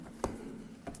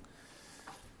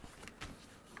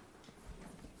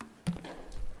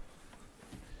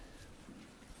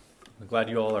Glad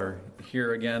you all are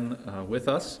here again with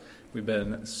us. We've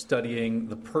been studying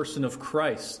the person of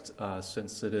Christ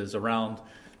since it is around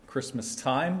Christmas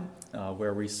time,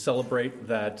 where we celebrate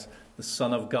that the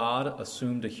Son of God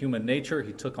assumed a human nature.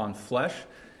 He took on flesh.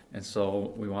 And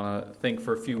so we want to think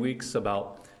for a few weeks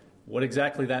about what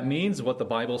exactly that means, what the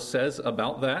Bible says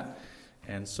about that.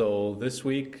 And so this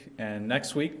week and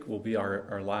next week will be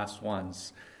our last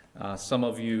ones. Some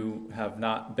of you have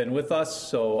not been with us,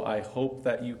 so I hope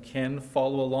that you can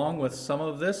follow along with some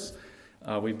of this.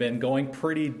 We've been going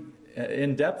pretty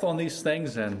in-depth on these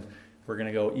things, and we're going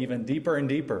to go even deeper and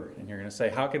deeper. And you're going to say,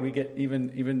 how can we get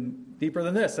even deeper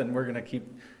than this? And we're going to keep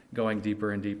going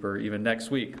deeper and deeper even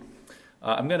next week.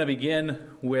 I'm going to begin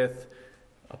with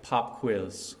a pop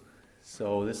quiz.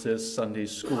 So this is Sunday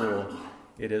school.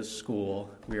 It is school.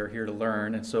 We are here to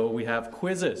learn, and so we have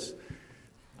quizzes.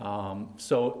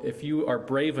 So if you are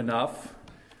brave enough,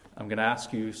 I'm going to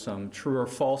ask you some true or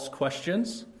false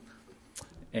questions,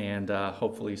 and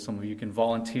hopefully some of you can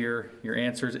volunteer your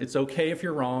answers. It's okay if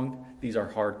you're wrong. These are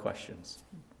hard questions.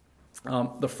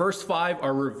 The first 5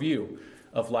 are review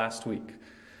of last week.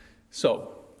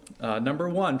 So, number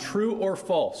 1, true or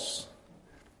false?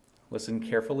 Listen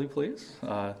carefully, please.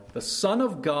 The Son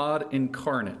of God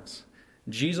incarnate,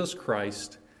 Jesus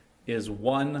Christ, is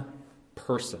one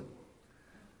person.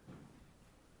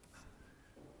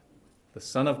 The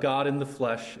Son of God in the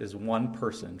flesh is one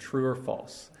person. True or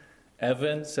false?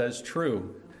 Evan says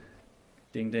true.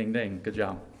 Ding, ding, ding. Good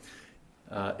job.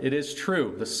 It is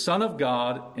true. The Son of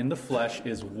God in the flesh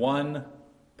is one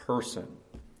person.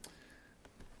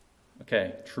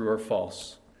 Okay, true or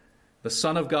false? The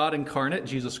Son of God incarnate,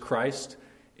 Jesus Christ,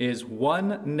 is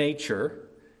one nature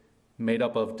made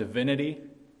up of divinity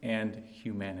and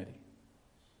humanity.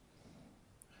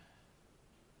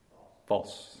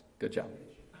 False. Good job.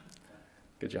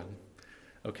 Good job.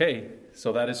 Okay,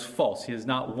 so that is false. He is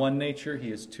not one nature,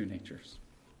 he is two natures.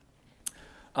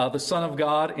 The Son of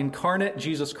God incarnate,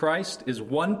 Jesus Christ, is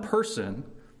one person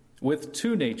with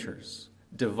two natures,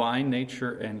 divine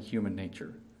nature and human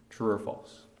nature. True or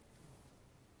false?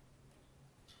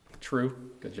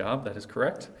 True. Good job. That is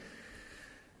correct.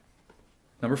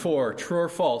 Number 4, true or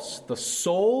false? The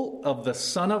soul of the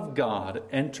Son of God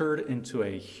entered into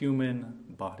a human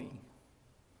body.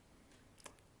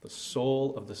 The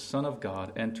soul of the Son of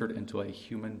God entered into a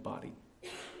human body.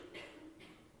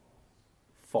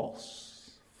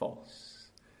 False. False.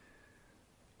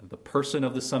 The person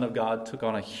of the Son of God took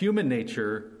on a human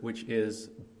nature, which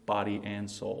is body and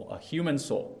soul. A human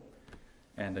soul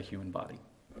and a human body.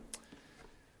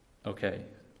 Okay,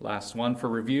 last one for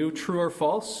review. True or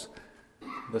false?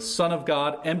 The Son of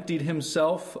God emptied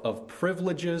himself of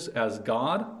privileges as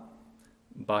God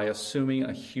by assuming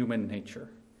a human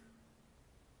nature.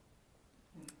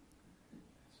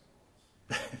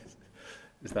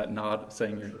 Is that nod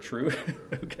saying you're true?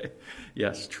 Okay.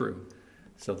 Yes, true.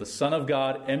 So the Son of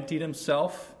God emptied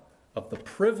himself of the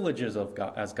privileges of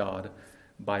God as God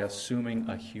by assuming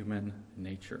a human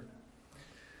nature.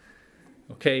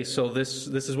 Okay, so this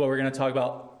is what we're going to talk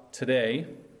about today.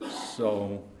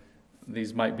 So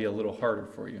these might be a little harder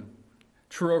for you.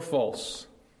 True or false?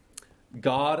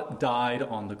 God died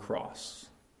on the cross.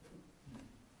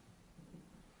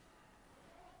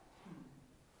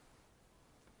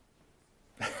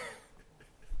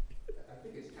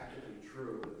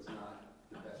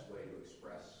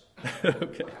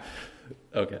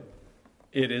 Okay.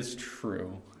 It is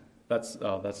true. That's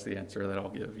the answer that I'll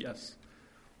give, yes.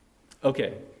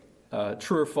 Okay.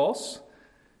 True or false?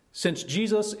 Since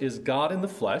Jesus is God in the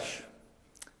flesh,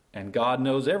 and God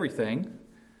knows everything,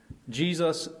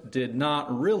 Jesus did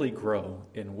not really grow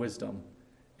in wisdom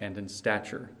and in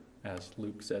stature, as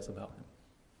Luke says about him.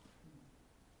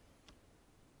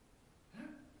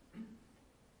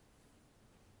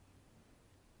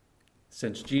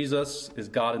 Since Jesus is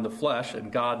God in the flesh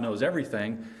and God knows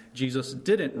everything, Jesus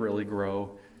didn't really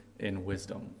grow in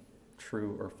wisdom.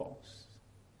 True or false?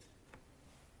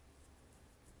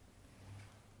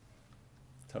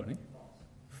 Tony?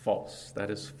 False. That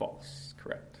is false.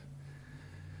 Correct.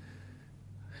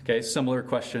 Okay, similar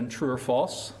question. True or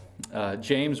false?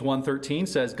 James 1:13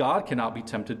 says God cannot be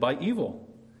tempted by evil.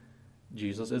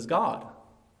 Jesus is God.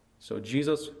 So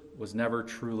Jesus was never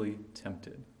truly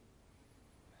tempted.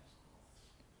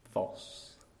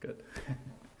 False. Good.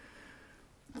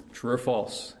 True or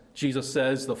false? Jesus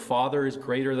says the Father is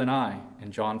greater than I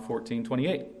in John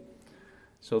 14:28.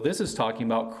 So this is talking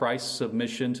about Christ's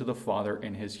submission to the Father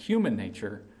in his human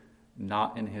nature,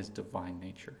 not in his divine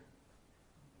nature.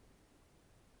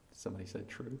 Somebody said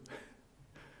true.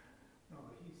 No,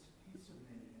 but he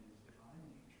submitted in his divine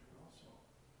nature also.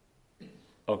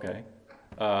 Okay.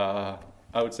 I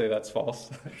would say that's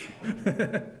false.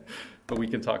 But we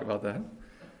can talk about that.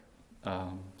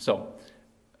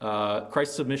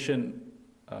 Christ's submission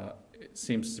it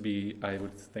seems to be, I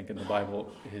would think in the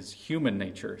Bible, his human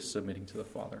nature submitting to the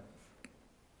Father.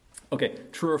 Okay,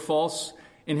 true or false?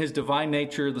 In his divine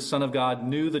nature, the Son of God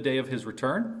knew the day of his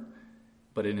return,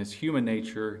 but in his human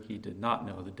nature, he did not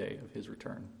know the day of his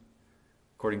return,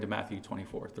 according to Matthew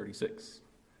 24:36.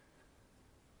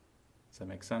 Does that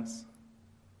make sense?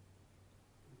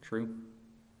 True?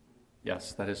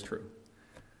 Yes, that is true.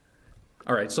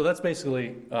 All right, so that's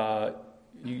basically,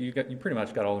 you pretty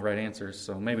much got all the right answers,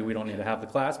 so maybe we don't need to have the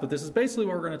class, but this is basically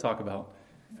what we're going to talk about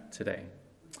today.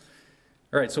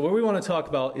 All right, so what we want to talk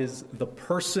about is the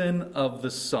person of the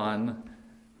Son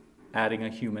adding a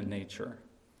human nature.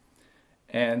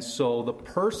 And so the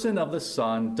person of the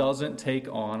Son doesn't take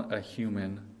on a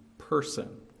human person.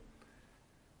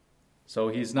 So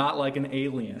he's not like an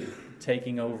alien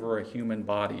taking over a human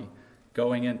body,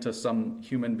 going into some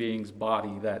human being's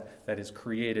body that is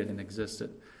created and exists.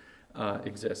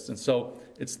 And so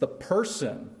it's the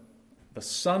person, the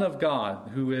Son of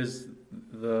God, who is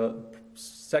the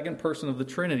second person of the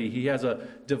Trinity. He has a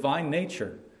divine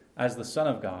nature as the Son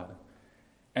of God,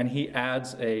 and he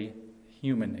adds a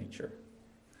human nature.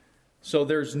 So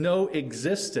there's no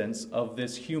existence of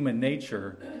this human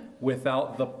nature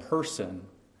without the person,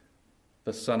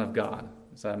 the Son of God.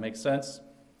 Does that make sense?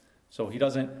 So he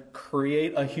doesn't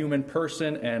create a human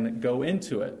person and go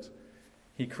into it.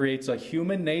 He creates a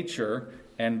human nature,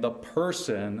 and the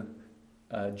person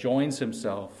joins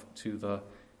himself to the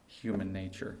human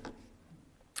nature.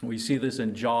 We see this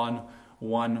in John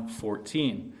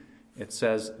 1:14. It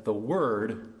says, "The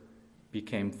Word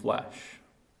became flesh."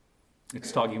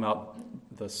 It's talking about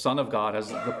the Son of God as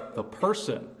the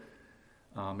person.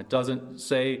 It doesn't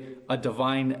say a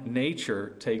divine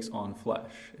nature takes on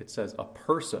flesh. It says a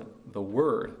person, the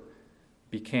Word,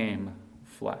 became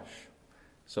flesh.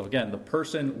 So again, the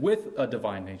person with a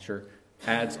divine nature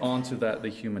adds on to that the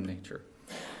human nature.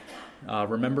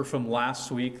 Remember from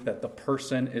last week that the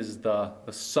person is the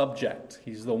subject.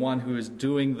 He's the one who is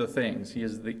doing the things. He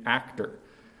is the actor.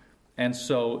 And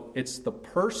so it's the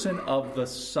person of the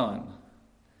Son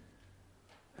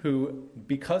who,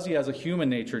 because he has a human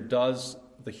nature, does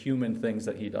the human things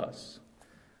that he does.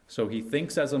 So he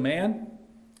thinks as a man,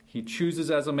 he chooses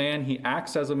as a man, he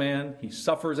acts as a man, he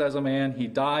suffers as a man, he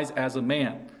dies as a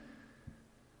man.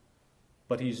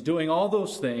 But he's doing all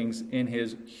those things in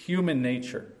his human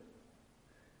nature.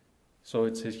 So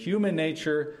it's his human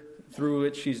nature through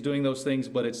which he's doing those things,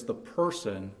 but it's the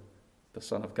person, the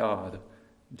Son of God,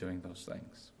 doing those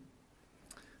things.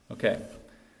 Okay,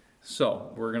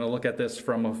 so we're going to look at this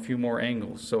from a few more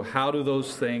angles. So how do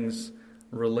those things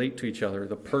relate to each other,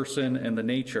 the person and the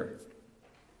nature?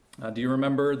 Do you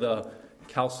remember the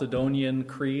Chalcedonian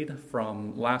Creed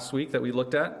from last week that we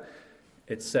looked at?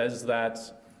 It says that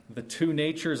the two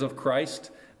natures of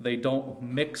Christ, they don't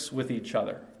mix with each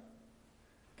other.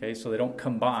 Okay, so they don't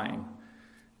combine.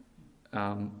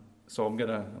 So I'm going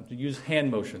to use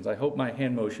hand motions. I hope my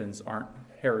hand motions aren't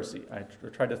heresy. I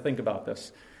tried to think about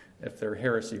this, if they're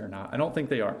heresy or not. I don't think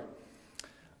they are.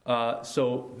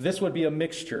 So this would be a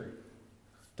mixture.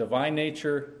 Divine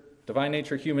nature,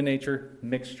 human nature,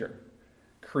 mixture.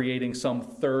 Creating some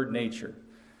third nature.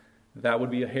 That would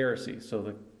be a heresy. So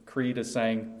the Creed is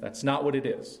saying that's not what it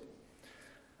is.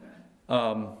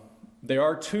 There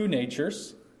are two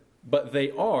natures, but they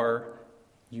are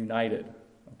united.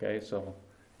 Okay, so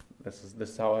this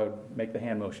is how I would make the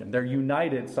hand motion. They're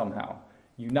united somehow.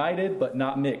 United but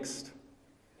not mixed.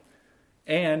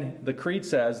 And the Creed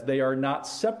says they are not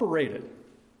separated.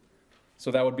 So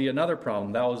that would be another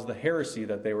problem. That was the heresy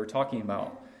that they were talking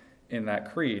about in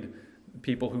that Creed.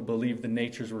 People who believed the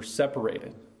natures were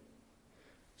separated.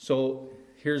 So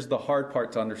here's the hard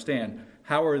part to understand.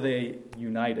 How are they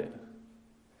united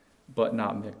but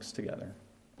not mixed together?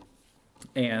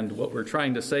 And what we're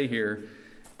trying to say here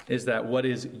is that what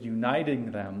is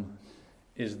uniting them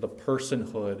is the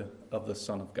personhood of the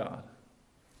Son of God.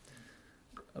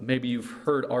 Maybe you've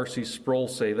heard R.C. Sproul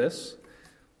say this.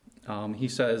 He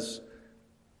says,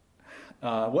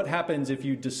 what happens if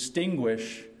you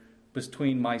distinguish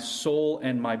between my soul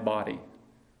and my body?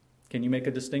 Can you make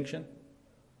a distinction?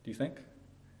 Do you think?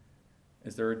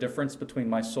 Is there a difference between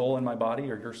my soul and my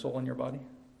body, or your soul and your body?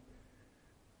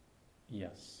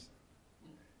 Yes.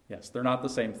 Yes, they're not the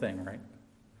same thing, right?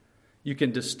 You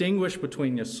can distinguish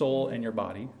between your soul and your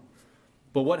body,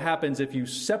 but what happens if you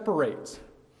separate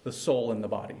the soul and the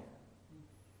body?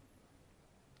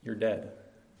 You're dead.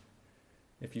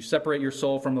 If you separate your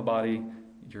soul from the body,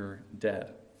 you're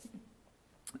dead.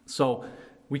 So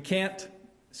we can't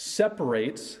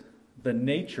separates the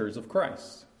natures of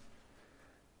Christ.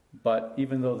 But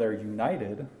even though they're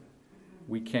united,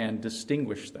 we can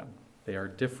distinguish them. They are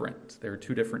different. They are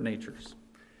two different natures.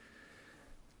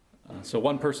 So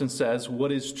one person says,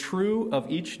 what is true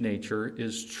of each nature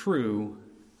is true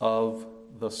of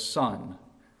the Son,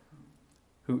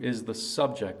 who is the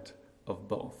subject of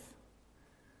both.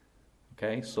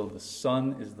 Okay, so the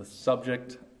Son is the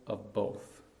subject of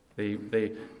both.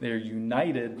 They're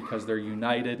united because they're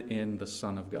united in the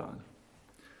Son of God.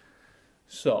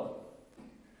 So,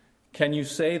 can you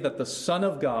say that the Son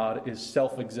of God is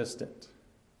self-existent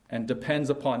and depends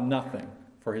upon nothing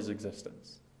for his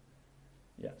existence?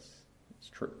 Yes, it's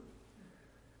true.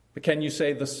 But can you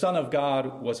say the Son of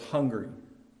God was hungry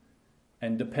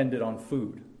and depended on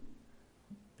food?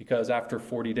 Because after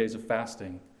 40 days of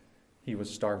fasting, he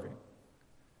was starving.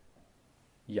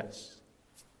 Yes.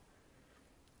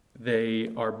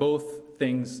 They are both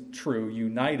things true,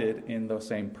 united in the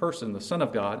same person, the Son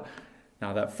of God.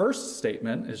 Now, that first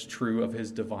statement is true of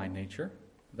his divine nature.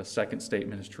 The second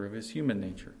statement is true of his human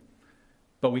nature.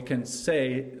 But we can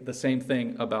say the same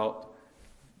thing about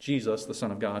Jesus, the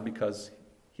Son of God, because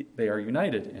they are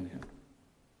united in him.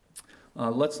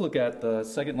 Let's look at the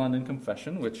Second London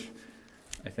Confession, which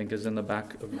I think is in the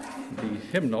back of the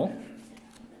hymnal.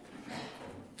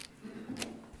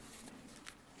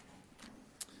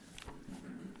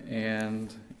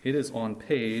 And it is on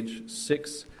page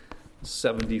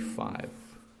 675.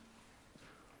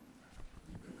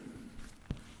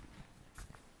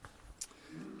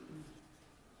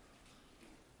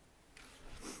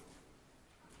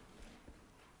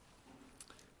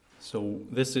 So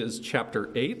this is chapter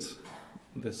 8.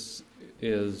 This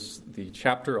is the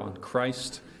chapter on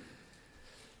Christ.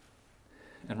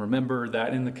 And remember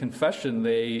that in the confession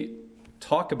they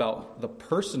talk about the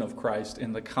person of Christ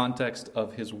in the context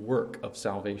of his work of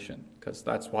salvation, because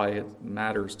that's why it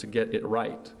matters to get it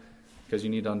right, because you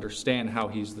need to understand how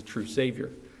he's the true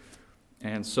Savior.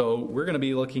 And so we're going to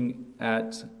be looking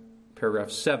at paragraph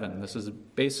 7. This is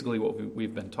basically what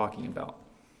we've been talking about.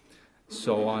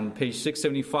 So on page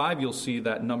 675, you'll see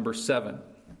that number 7.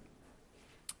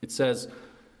 It says,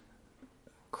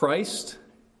 Christ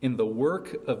in the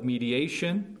work of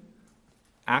mediation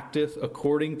acteth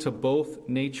according to both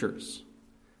natures,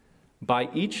 by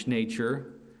each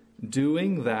nature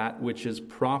doing that which is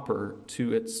proper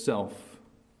to itself.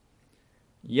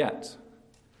 Yet,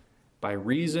 by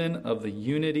reason of the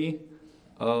unity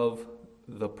of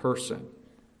the person,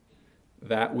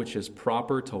 that which is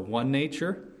proper to one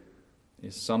nature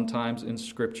is sometimes in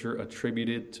Scripture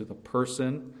attributed to the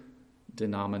person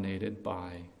denominated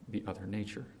by the other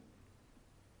nature.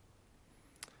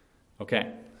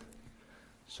 Okay.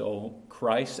 So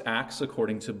Christ acts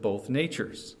according to both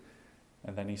natures.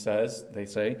 And then they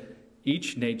say,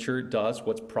 each nature does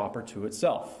what's proper to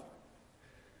itself.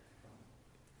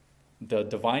 The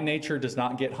divine nature does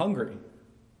not get hungry,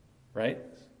 right?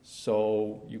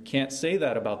 So you can't say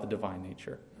that about the divine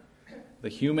nature. The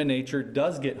human nature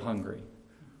does get hungry.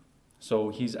 So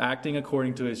he's acting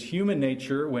according to his human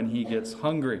nature when he gets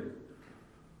hungry.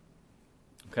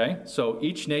 Okay? So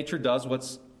each nature does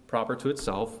what's proper to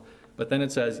itself. But then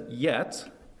it says, yet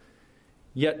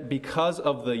because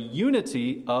of the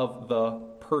unity of the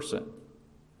person.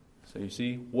 So you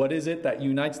see, what is it that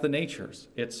unites the natures?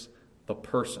 It's the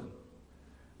person.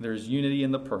 There's unity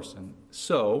in the person.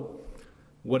 So,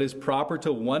 what is proper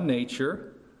to one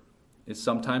nature is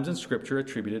sometimes in Scripture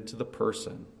attributed to the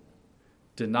person,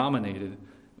 denominated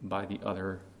by the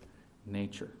other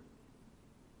nature.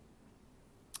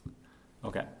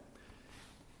 Okay.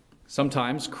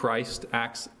 Sometimes Christ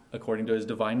acts according to his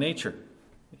divine nature.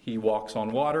 He walks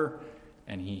on water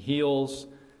and he heals.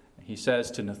 He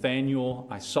says to Nathanael,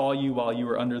 I saw you while you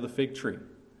were under the fig tree.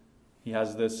 He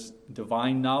has this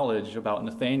divine knowledge about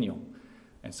Nathanael.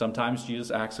 And sometimes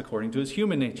Jesus acts according to his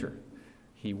human nature.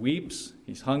 He weeps,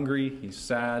 he's hungry, he's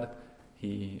sad,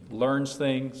 he learns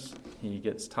things, he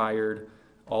gets tired.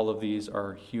 All of these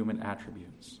are human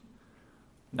attributes.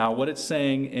 Now, what it's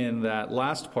saying in that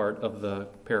last part of the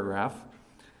paragraph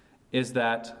is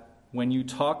that when you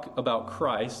talk about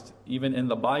Christ, even in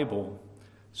the Bible,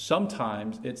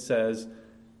 sometimes it says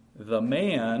the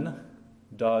man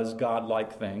does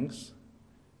godlike things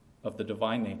of the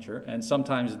divine nature, and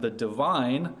sometimes the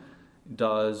divine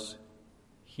does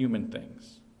human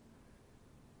things.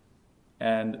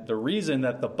 And the reason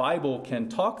that the Bible can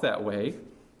talk that way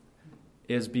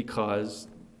is because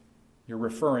you're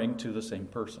referring to the same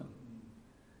person.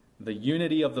 The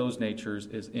unity of those natures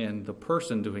is in the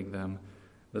person doing them,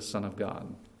 the Son of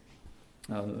God.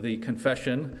 The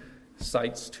confession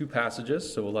cites two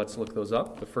passages, so let's look those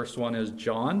up. The first one is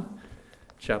John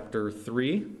chapter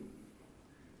 3,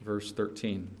 verse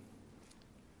 13.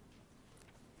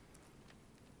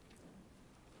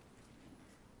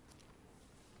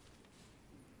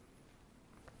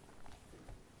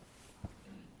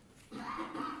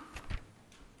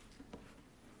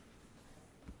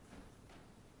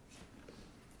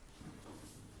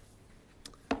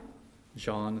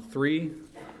 John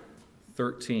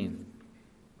 3:13.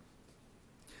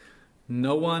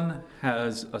 No one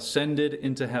has ascended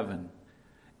into heaven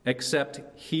except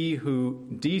he who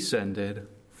descended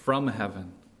from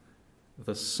heaven,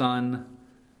 the Son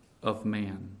of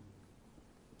Man.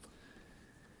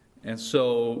 And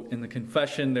so in the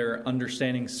confession, they're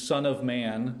understanding Son of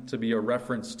Man to be a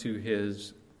reference to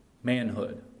his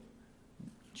manhood,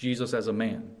 Jesus as a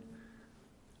man.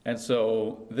 And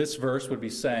so this verse would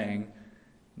be saying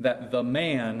that the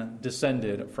man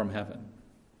descended from heaven.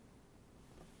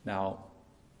 Now,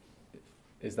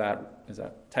 is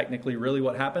that technically really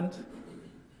what happened?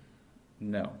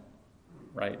 No,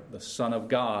 right? The Son of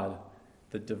God,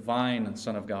 the divine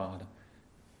Son of God,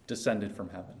 descended from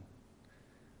heaven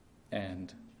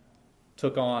and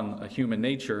took on a human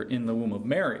nature in the womb of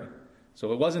Mary.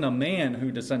 So it wasn't a man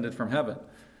who descended from heaven.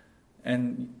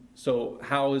 And so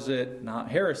how is it not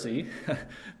heresy?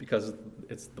 Because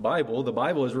it's the Bible. The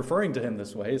Bible is referring to him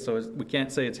this way, so we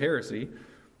can't say it's heresy.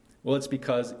 Well, it's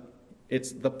because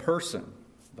it's the person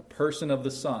of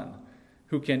the Son,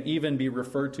 who can even be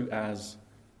referred to as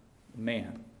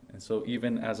man. And so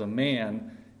even as a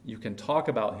man, you can talk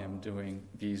about him doing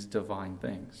these divine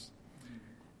things.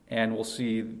 And we'll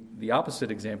see the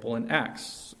opposite example in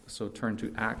Acts. So turn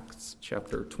to Acts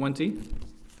chapter 20,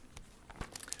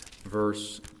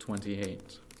 verse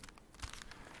 28.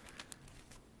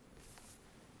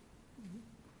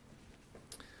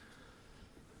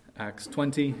 Acts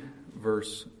 20,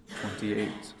 verse 28.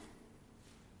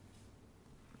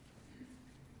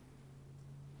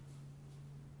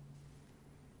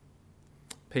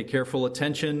 Pay careful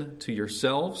attention to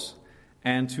yourselves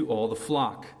and to all the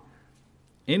flock,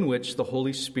 in which the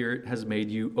Holy Spirit has made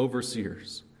you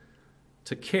overseers,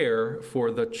 to care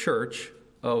for the church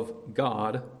of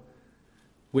God,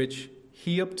 which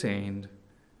he obtained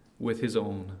with his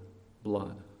own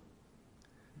blood.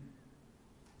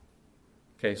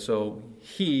 Okay, so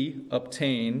he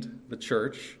obtained the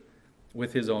church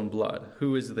with his own blood.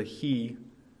 Who is the he?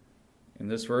 In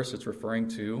this verse, it's referring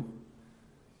to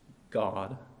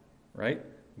God, right?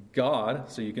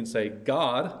 God, so you can say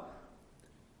God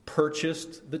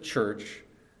purchased the church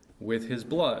with his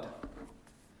blood.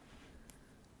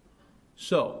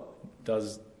 So,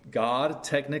 does God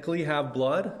technically have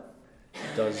blood?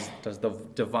 Does the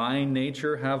divine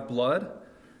nature have blood?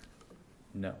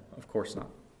 No, of course not.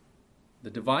 The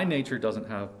divine nature doesn't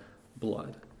have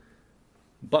blood.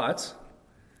 But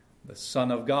the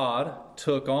Son of God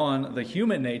took on the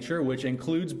human nature, which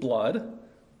includes blood.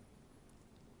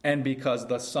 And because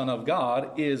the Son of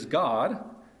God is God,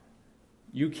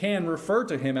 you can refer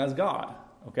to him as God,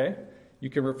 okay?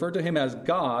 You can refer to him as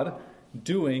God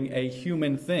doing a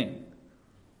human thing.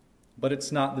 But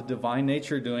it's not the divine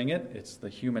nature doing it, it's the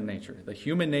human nature. The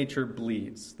human nature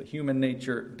bleeds. The human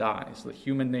nature dies. The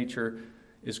human nature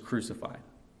is crucified.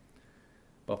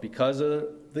 But because of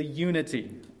the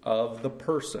unity of the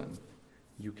person,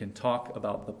 you can talk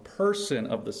about the person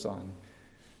of the Son.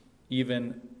 You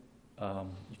can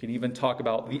even talk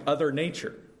about the other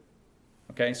nature.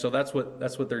 Okay, so that's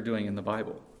what they're doing in the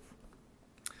Bible.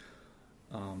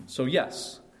 So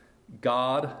yes,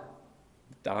 God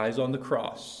dies on the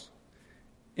cross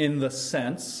in the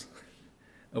sense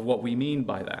of what we mean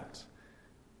by that.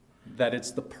 That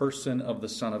it's the person of the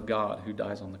Son of God who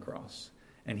dies on the cross.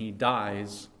 And he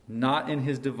dies not in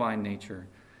his divine nature,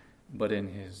 but in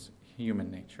his human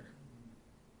nature.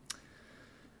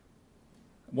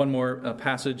 One more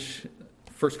passage,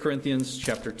 1 Corinthians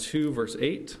chapter 2, verse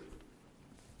 8.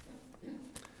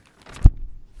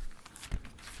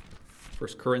 1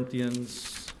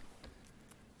 Corinthians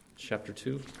chapter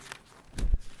 2.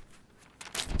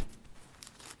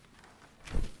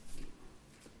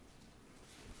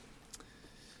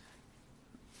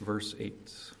 Verse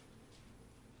 8.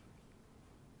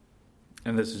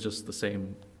 And this is just the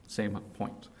same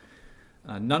point.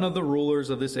 None of the rulers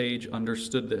of this age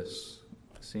understood this,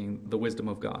 seeing the wisdom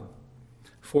of God.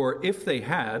 For if they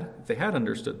had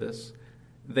understood this,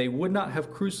 they would not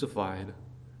have crucified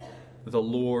the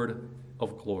Lord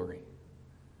of glory.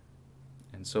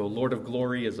 And so Lord of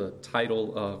glory is a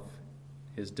title of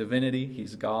his divinity.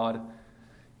 He's God.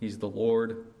 He's the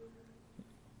Lord.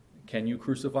 Can you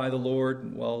crucify the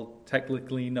Lord? Well,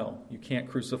 technically, no. You can't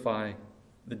crucify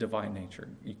the divine nature.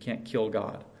 You can't kill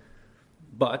God.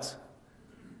 But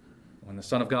When the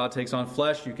Son of God takes on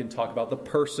flesh, you can talk about the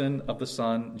person of the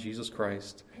Son, Jesus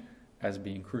Christ, as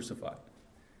being crucified.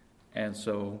 And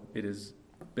so it is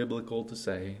biblical to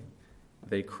say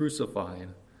they crucified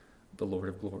the Lord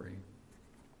of glory.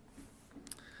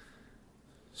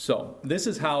 So this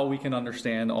is how we can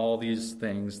understand all these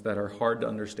things that are hard to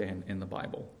understand in the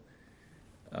Bible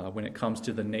when it comes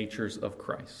to the natures of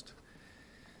Christ.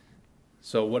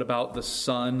 So what about the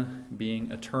Son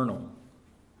being eternal?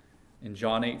 In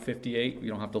John 8:58, you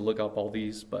don't have to look up all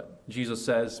these, but Jesus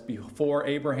says, before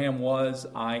Abraham was,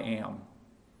 I am.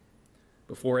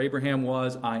 Before Abraham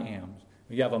was, I am.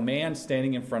 You have a man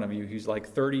standing in front of you. He's like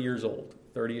 30 years old,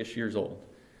 30-ish years old.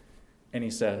 And he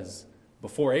says,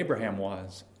 before Abraham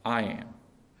was, I am.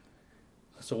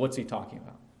 So what's he talking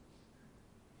about?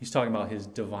 He's talking about his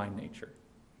divine nature,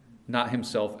 not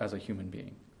himself as a human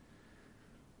being.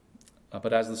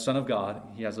 But as the Son of God,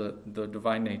 he has the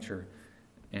divine nature,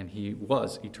 and he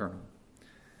was eternal.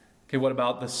 Okay, what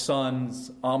about the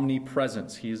Son's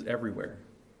omnipresence? He is everywhere.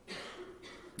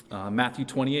 Matthew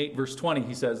 28, verse 20,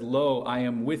 he says, Lo, I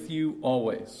am with you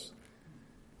always.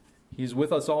 He's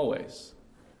with us always.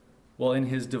 Well, in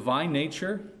his divine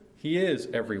nature, he is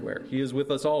everywhere. He is with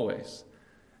us always.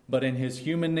 But in his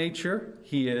human nature,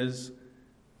 he is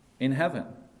in heaven,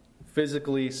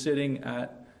 physically sitting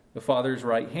at the Father's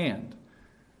right hand.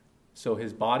 So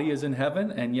his body is in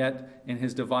heaven, and yet in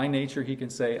his divine nature, he can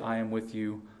say, I am with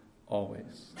you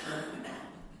always.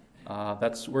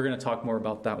 We're going to talk more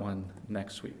about that one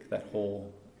next week, that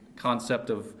whole concept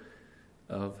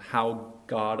of how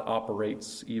God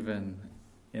operates even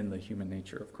in the human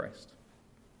nature of Christ.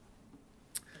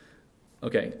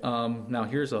 Okay, now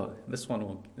here's this one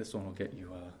will get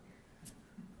you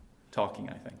talking,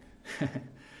 I think.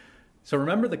 So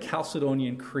remember the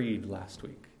Chalcedonian Creed last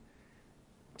week.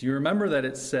 Do you remember that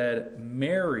it said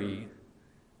Mary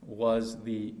was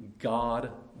the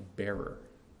God-bearer?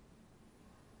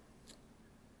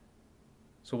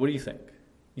 So what do you think?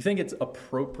 You think it's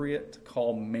appropriate to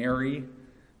call Mary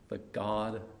the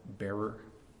God-bearer?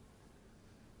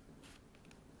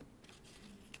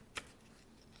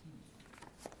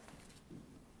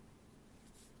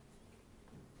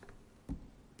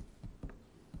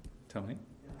 Tell me.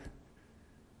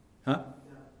 Huh?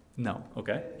 No.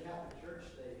 Okay. In the Catholic Church,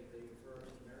 they refer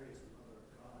to Mary as the Mother of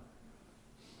God.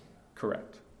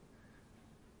 Correct.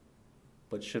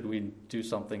 But should we do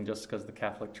something just because the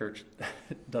Catholic Church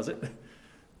does it? No,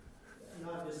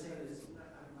 I'm just saying this.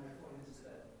 My point is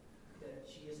that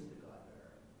she isn't the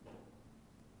God-bearer.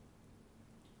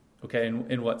 Okay,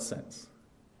 in what sense?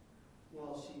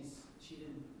 Well, she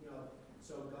didn't,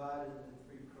 so God is in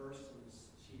three persons.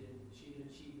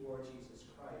 She bore Jesus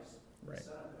Christ, Right. the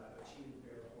Son of God, but she didn't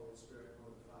bear the Holy Spirit nor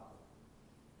the Father.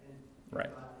 And Right.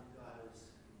 God is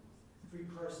three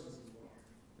persons in one.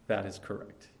 That is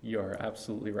correct. You are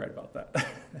absolutely right about that.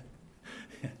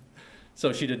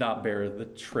 So she did not bear the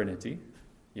Trinity.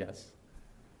 Yes.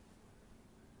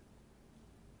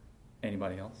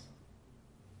 Anybody else?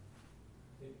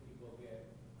 I think people get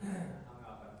hung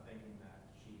up on thinking that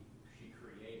she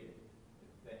created.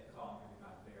 That calling her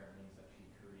God bear means that she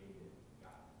created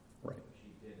God. Right.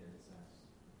 She did, in a sense,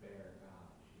 bear God.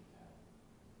 She had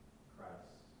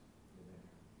Christ within her.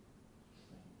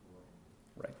 Thank you for it.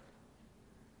 Right.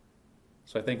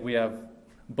 So I think we have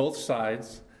both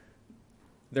sides.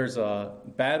 There's a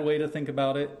bad way to think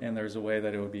about it, and there's a way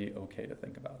that it would be okay to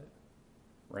think about it.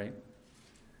 Right?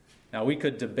 Now we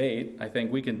could debate, I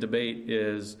think we can debate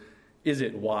is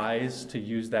it wise to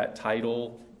use that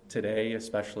title today,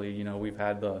 especially, we've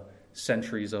had the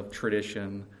centuries of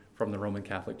tradition from the Roman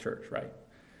Catholic Church, right?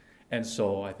 And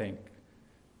so I think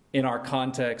in our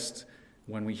context,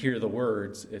 when we hear the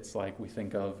words, it's like we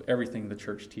think of everything the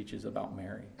church teaches about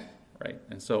Mary, right?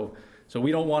 And so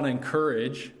we don't want to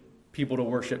encourage people to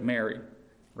worship Mary,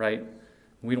 right?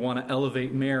 We don't want to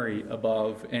elevate Mary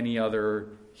above any other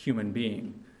human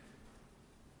being.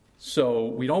 So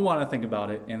we don't want to think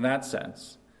about it in that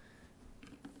sense.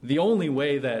 The only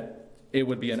way that it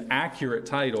would be an accurate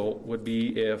title would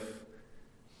be if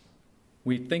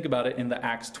we think about it in the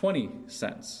Acts 20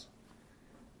 sense.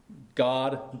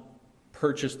 God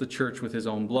purchased the church with his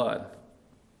own blood.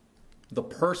 The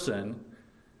person,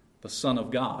 the Son of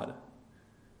God,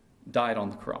 died on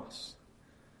the cross.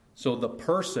 So the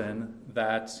person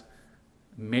that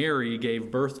Mary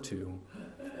gave birth to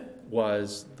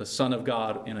was the Son of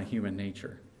God in a human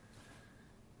nature.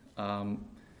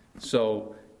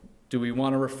 So do we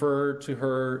want to refer to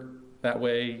her that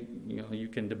way? You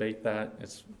can debate that.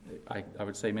 I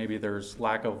would say maybe there's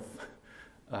lack of,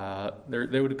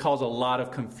 there would cause a lot of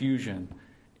confusion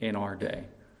in our day.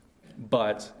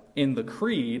 But in the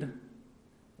creed,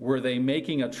 were they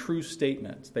making a true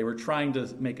statement? They were trying to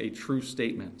make a true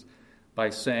statement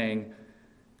by saying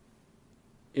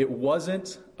it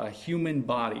wasn't a human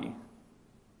body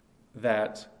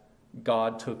that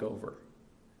God took over.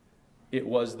 It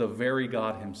was the very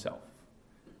God himself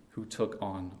who took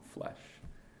on flesh.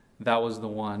 That was the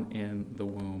one in the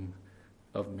womb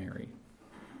of Mary.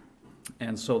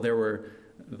 And so there were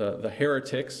the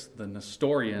heretics, the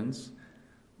Nestorians.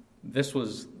 This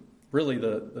was really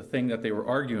the thing that they were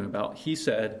arguing about. He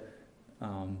said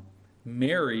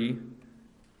Mary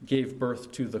gave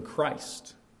birth to the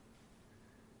Christ.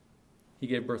 He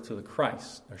gave birth to the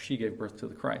Christ, or she gave birth to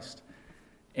the Christ.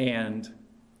 And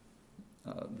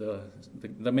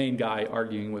the main guy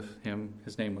arguing with him,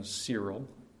 his name was Cyril.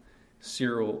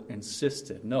 Cyril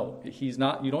insisted, no, he's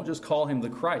not. You don't just call him the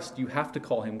Christ. You have to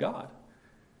call him God,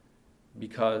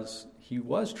 because he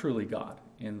was truly God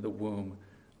in the womb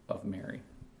of Mary.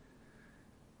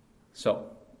 So,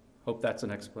 hope that's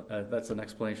an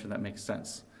explanation that makes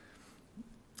sense.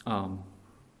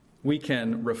 We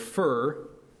can refer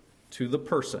to the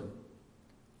person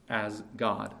as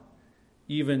God,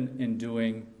 even in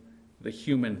doing the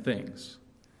human things,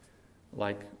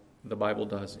 like the Bible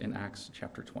does in Acts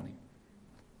chapter 20.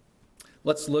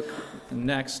 Let's look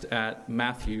next at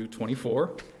Matthew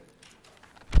 24,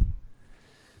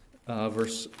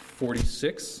 verse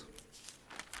 46.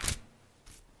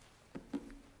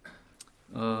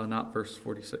 Not verse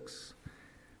 46,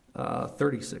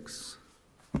 36.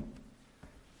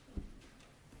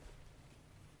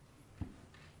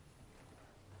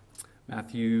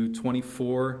 Matthew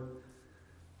 24,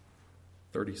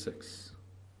 36.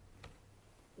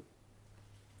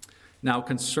 Now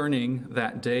concerning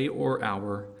that day or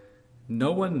hour,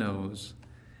 no one knows,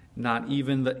 not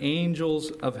even the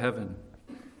angels of heaven,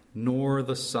 nor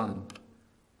the Son,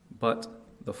 but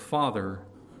the Father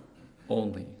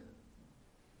only.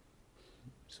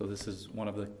 So this is one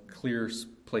of the clear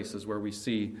places where we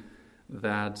see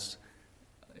that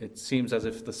it seems as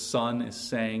if the Son is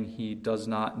saying he does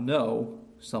not know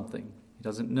something. He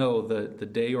doesn't know the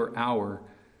day or hour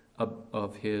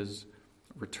of his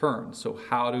return. So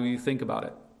how do you think about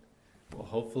it? Well,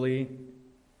 hopefully,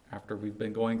 after we've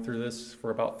been going through this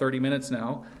for about 30 minutes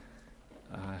now,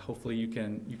 hopefully you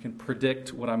can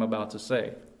predict what I'm about to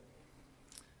say.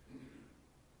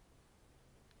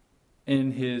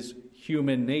 In his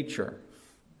human nature,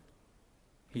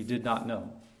 he did not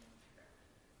know,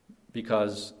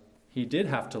 because he did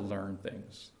have to learn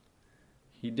things.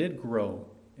 He did grow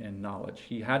in knowledge.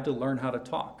 He had to learn how to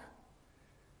talk.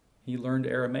 He learned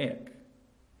Aramaic.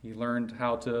 He learned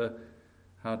how to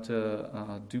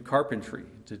do carpentry,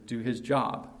 to do his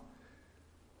job.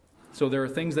 So there are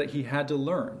things that he had to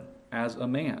learn as a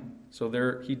man. So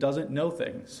he doesn't know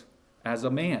things as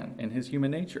a man in his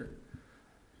human nature.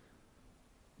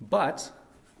 But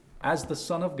as the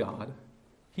Son of God,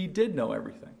 he did know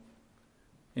everything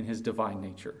in his divine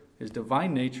nature. His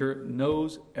divine nature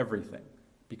knows everything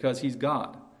because he's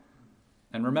God.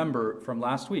 And remember from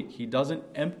last week, he doesn't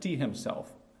empty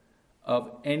himself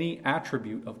of any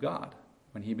attribute of God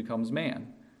when he becomes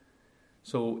man.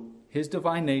 So his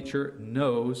divine nature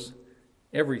knows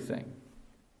everything.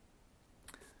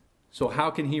 So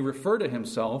how can he refer to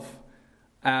himself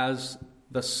as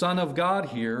the Son of God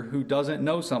here who doesn't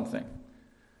know something?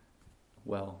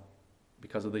 Well,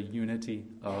 because of the unity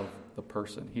of the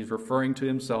person. He's referring to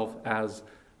himself as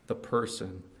the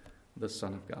person, the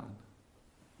Son of God.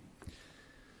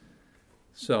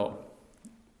 So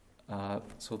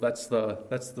that's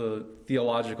the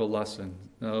theological lesson.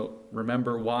 Now,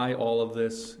 remember why all of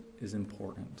this is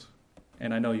important.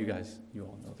 And I know you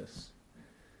all know this.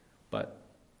 But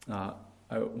I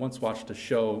once watched a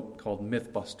show called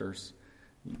Mythbusters.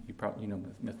 You probably know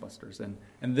Mythbusters.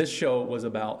 And this show was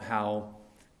about how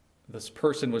this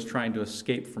person was trying to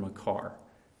escape from a car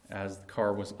as the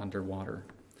car was underwater.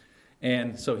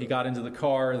 And so he got into the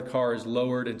car is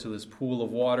lowered into this pool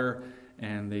of water,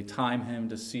 and they time him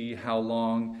to see how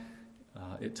long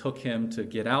it took him to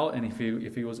get out, and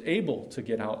if he was able to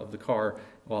get out of the car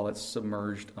while it's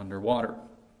submerged underwater.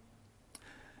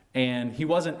 And he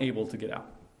wasn't able to get out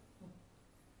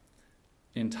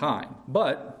in time,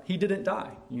 but he didn't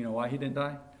die. You know why he didn't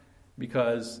die?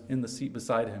 Because in the seat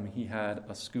beside him, he had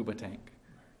a scuba tank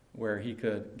where he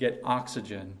could get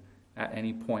oxygen at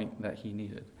any point that he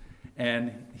needed.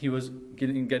 And he was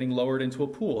getting lowered into a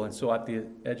pool. And so at the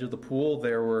edge of the pool,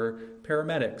 there were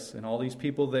paramedics and all these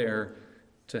people there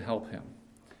to help him.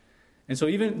 And so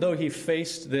even though he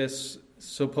faced this,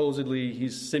 supposedly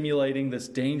he's simulating this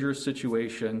dangerous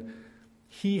situation,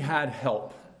 he had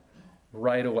help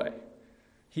right away.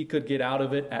 He could get out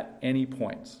of it at any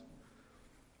point.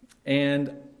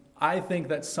 And I think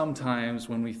that sometimes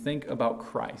when we think about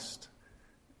Christ,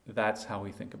 that's how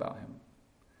we think about him.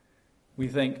 We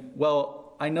think,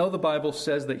 well, I know the Bible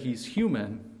says that he's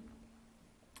human,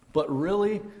 but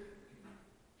really,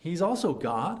 he's also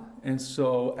God. And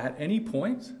so at any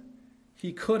point,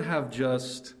 he could have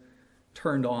just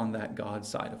turned on that God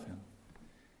side of him.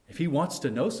 If he wants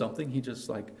to know something, he just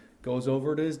goes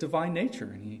over to his divine nature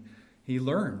and he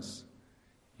learns.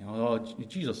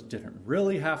 Jesus didn't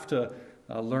really have to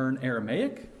learn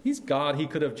Aramaic. He's God. He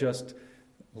could have just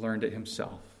learned it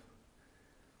himself.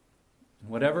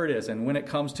 Whatever it is, and when it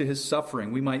comes to his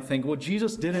suffering, we might think, well,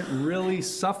 Jesus didn't really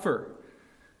suffer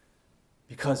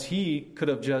because he could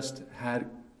have just had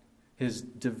his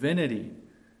divinity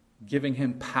giving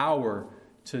him power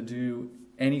to do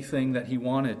anything that he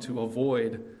wanted to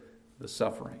avoid the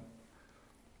suffering.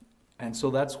 And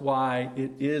so that's why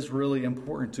it is really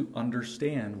important to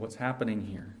understand what's happening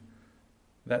here.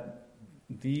 That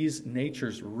these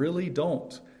natures really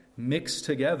don't mix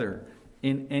together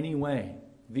in any way.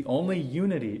 The only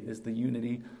unity is the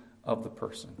unity of the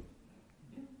person.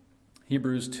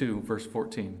 Hebrews 2, verse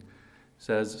 14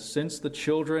 says, "Since the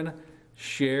children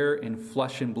share in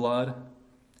flesh and blood,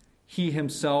 he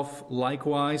himself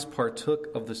likewise partook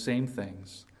of the same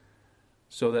things,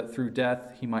 so that through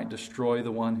death he might destroy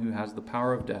the one who has the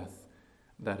power of death,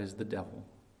 that is the devil."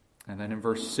 And then in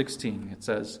verse 16 it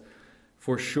says,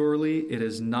 "For surely it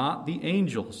is not the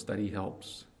angels that he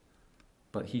helps,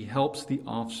 but he helps the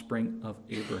offspring of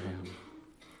Abraham.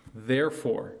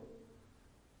 Therefore,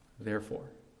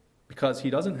 because he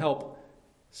doesn't help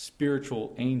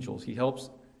spiritual angels, he helps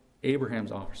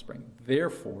Abraham's offspring.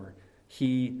 Therefore,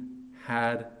 he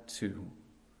had to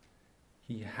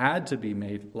be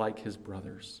made like his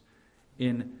brothers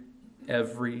in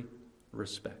every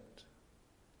respect.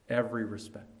 Every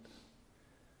respect.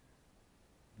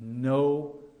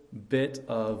 No bit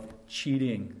of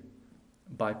cheating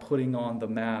by putting on the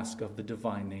mask of the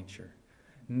divine nature.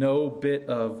 No bit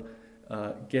of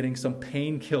getting some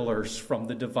painkillers from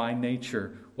the divine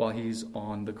nature while he's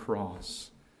on the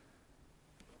cross.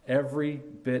 Every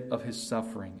bit of his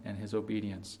suffering and his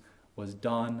obedience was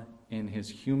done in his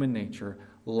human nature,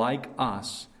 like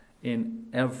us, in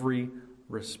every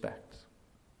respect.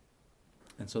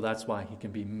 And so that's why he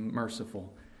can be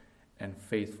merciful and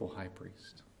faithful high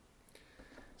priest.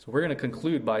 So we're going to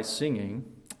conclude by singing,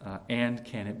 "And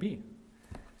Can It Be?"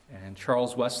 And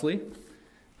Charles Wesley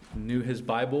knew his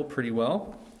Bible pretty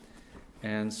well.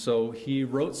 And so he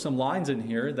wrote some lines in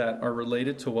here that are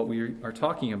related to what we are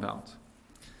talking about.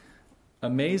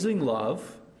 "Amazing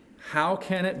love, how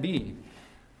can it be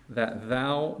that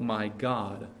thou, my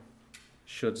God,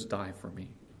 shouldst die for me?"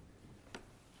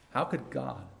 How could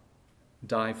God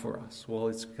die for us? Well,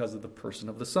 it's because of the person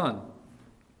of the Son.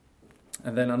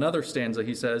 And then another stanza,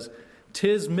 he says,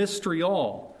 "'Tis mystery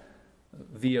all,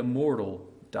 the immortal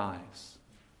dies."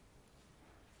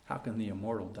 How can the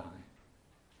immortal die?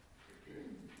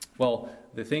 Well,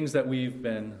 the things that we've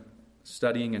been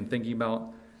studying and thinking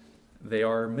about, they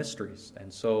are mysteries,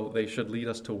 and so they should lead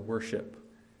us to worship.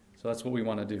 So that's what we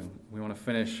want to do. We want to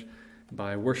finish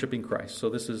by worshiping Christ. So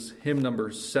this is hymn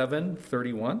number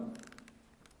 731,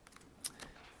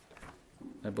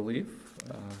 I believe.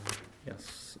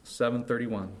 Yes,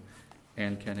 731.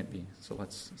 "And Can It Be?" So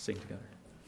let's sing together.